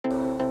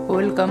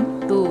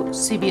Welcome to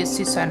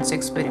CBSC Science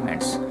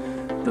Experiments.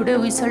 Today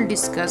we shall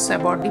discuss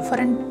about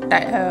different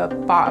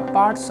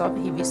parts of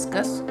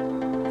hibiscus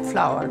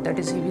flower. That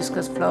is,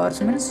 hibiscus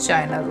flowers means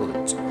China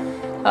rose.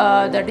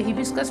 That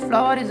hibiscus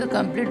flower is a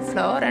complete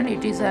flower and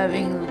it is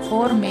having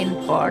four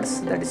main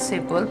parts, that is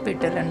sepal,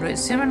 petal, and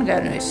raceme and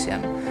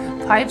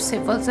gynoecium. 5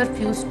 sepals are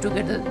fused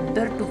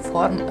together to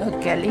form a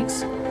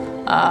calyx.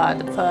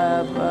 The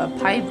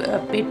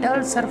 5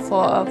 petals are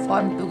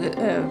formed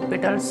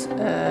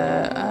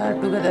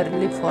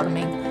togetherly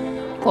forming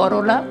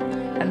corolla,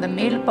 and the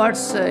male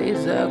parts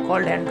is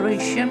called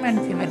androecium and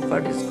female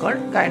part is called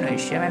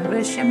gynoecium.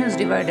 Androecium is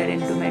divided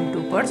into main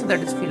 2 parts,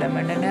 that is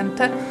filament and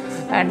anther,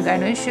 and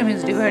gynoecium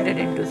is divided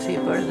into 3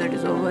 parts, that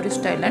is ovary,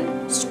 style,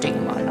 and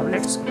stigma. Now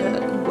let's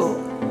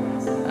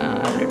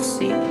let's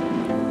see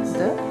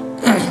the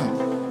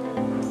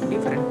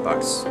different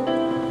parts.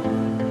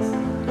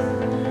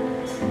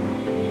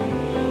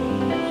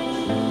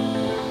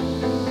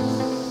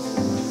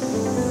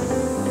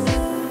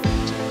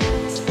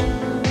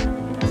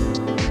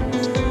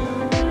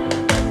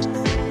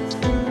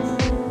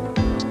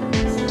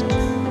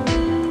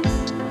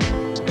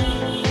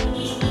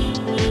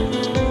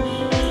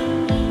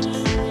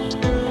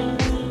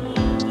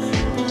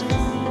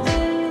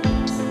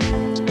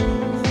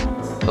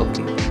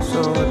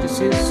 This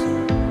is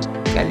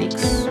calyx.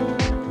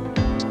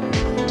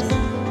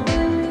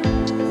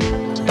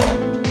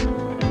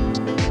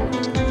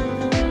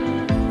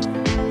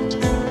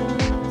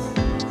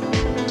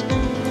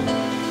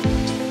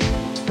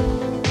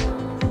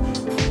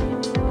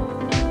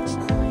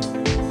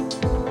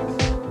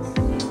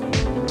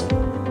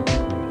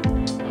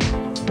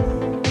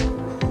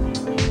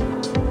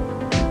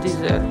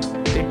 These are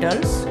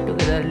petals,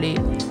 togetherly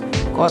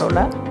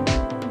corolla.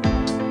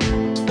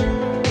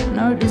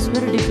 Now it is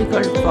very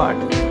difficult part,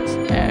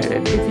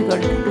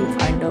 difficult to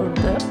find out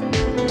the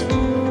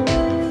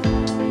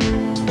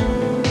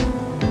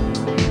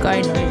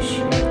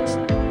gynoecium,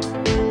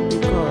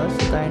 because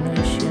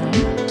gynoecium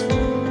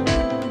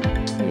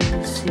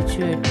is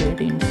situated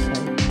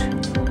inside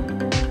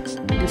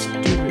this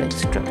tube-like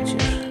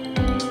structure.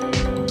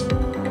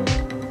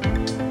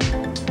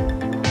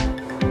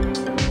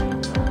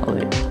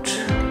 Wait,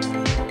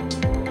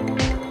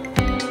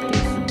 it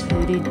is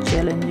very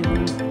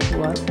challenging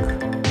work.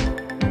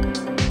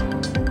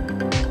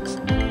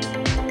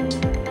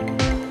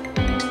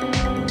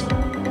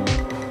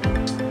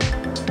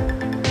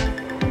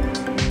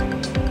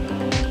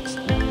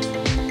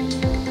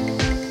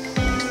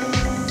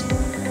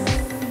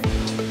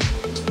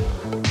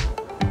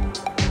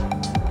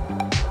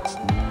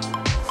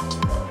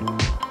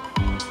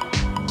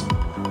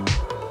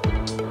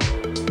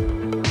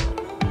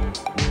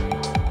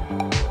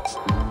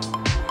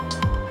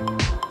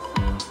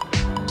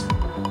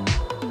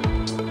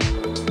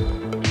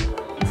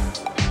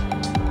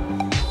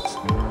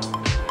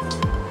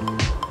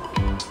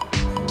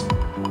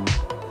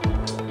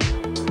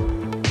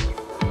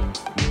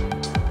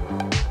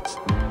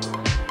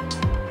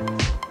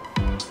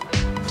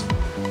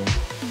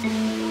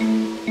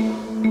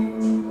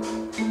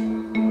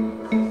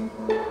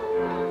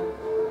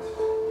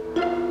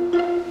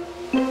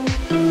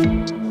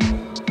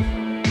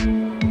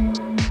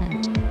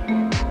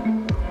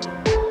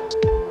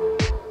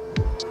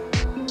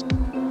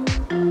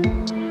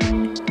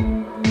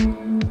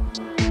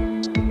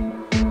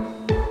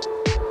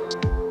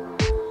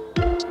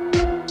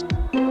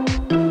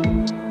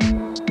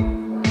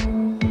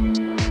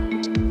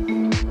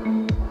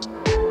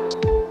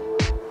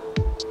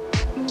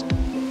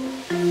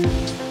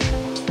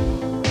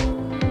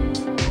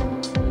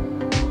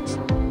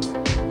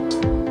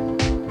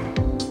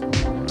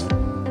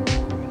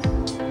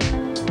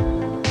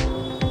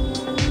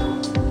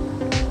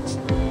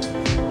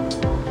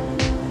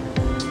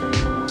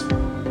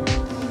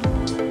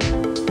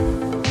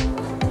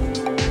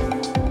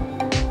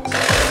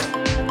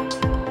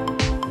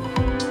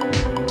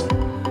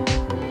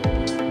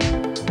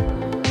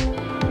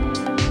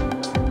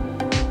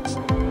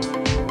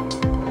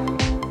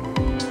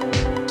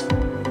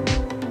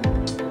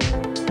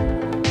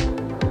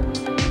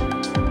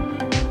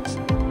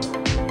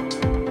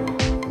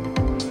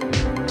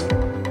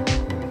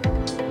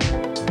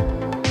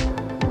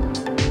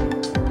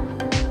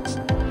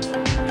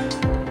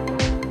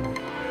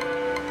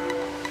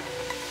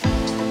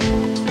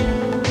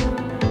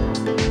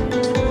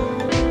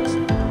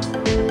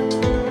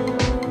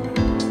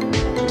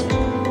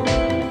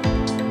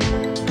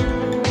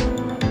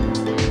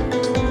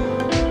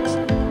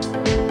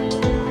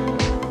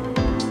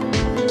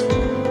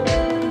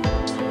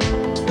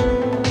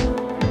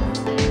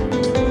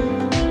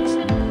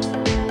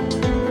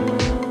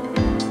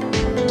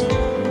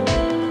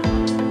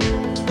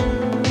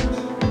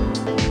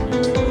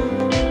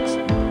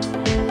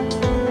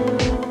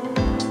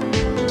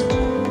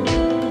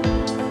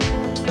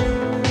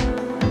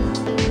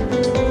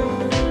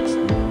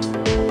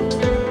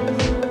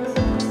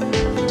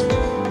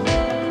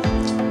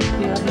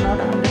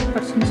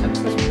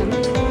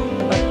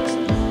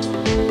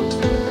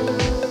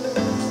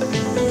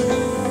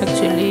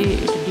 Actually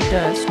it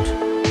detached,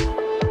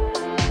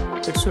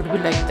 it should be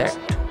like that.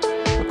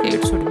 Okay,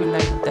 it should be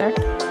like that.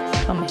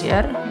 From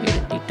here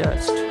it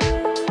detached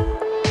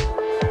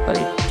or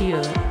it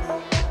tear.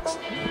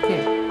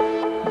 Okay,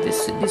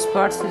 this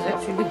part is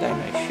actually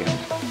gynoecium.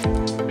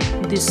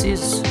 This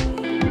is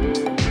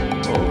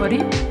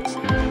ovary.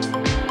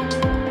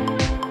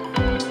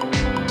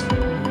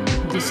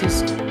 This is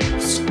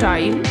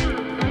style,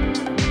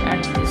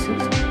 and this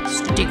is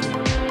stigma.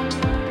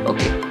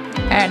 Okay,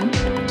 and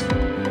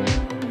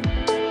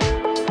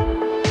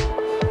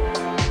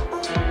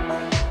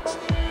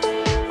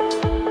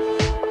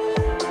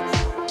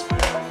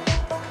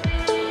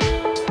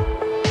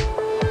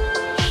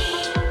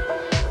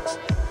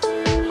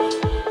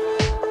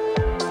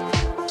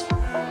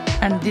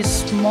this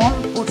small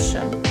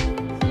portion,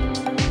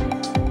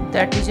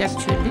 that is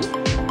actually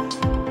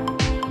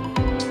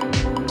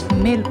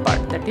male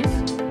part, that is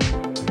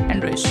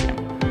androecium,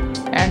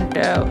 and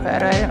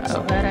where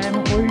I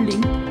am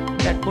holding,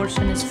 that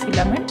portion is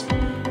filament,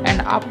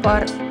 and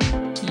upper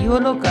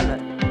yellow color,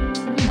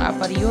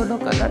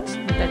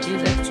 that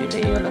is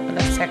actually yellow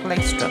color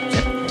sac-like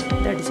structure,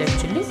 that is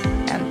actually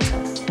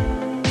anther.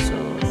 So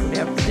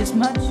today up to this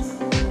much.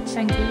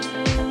 Thank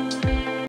you.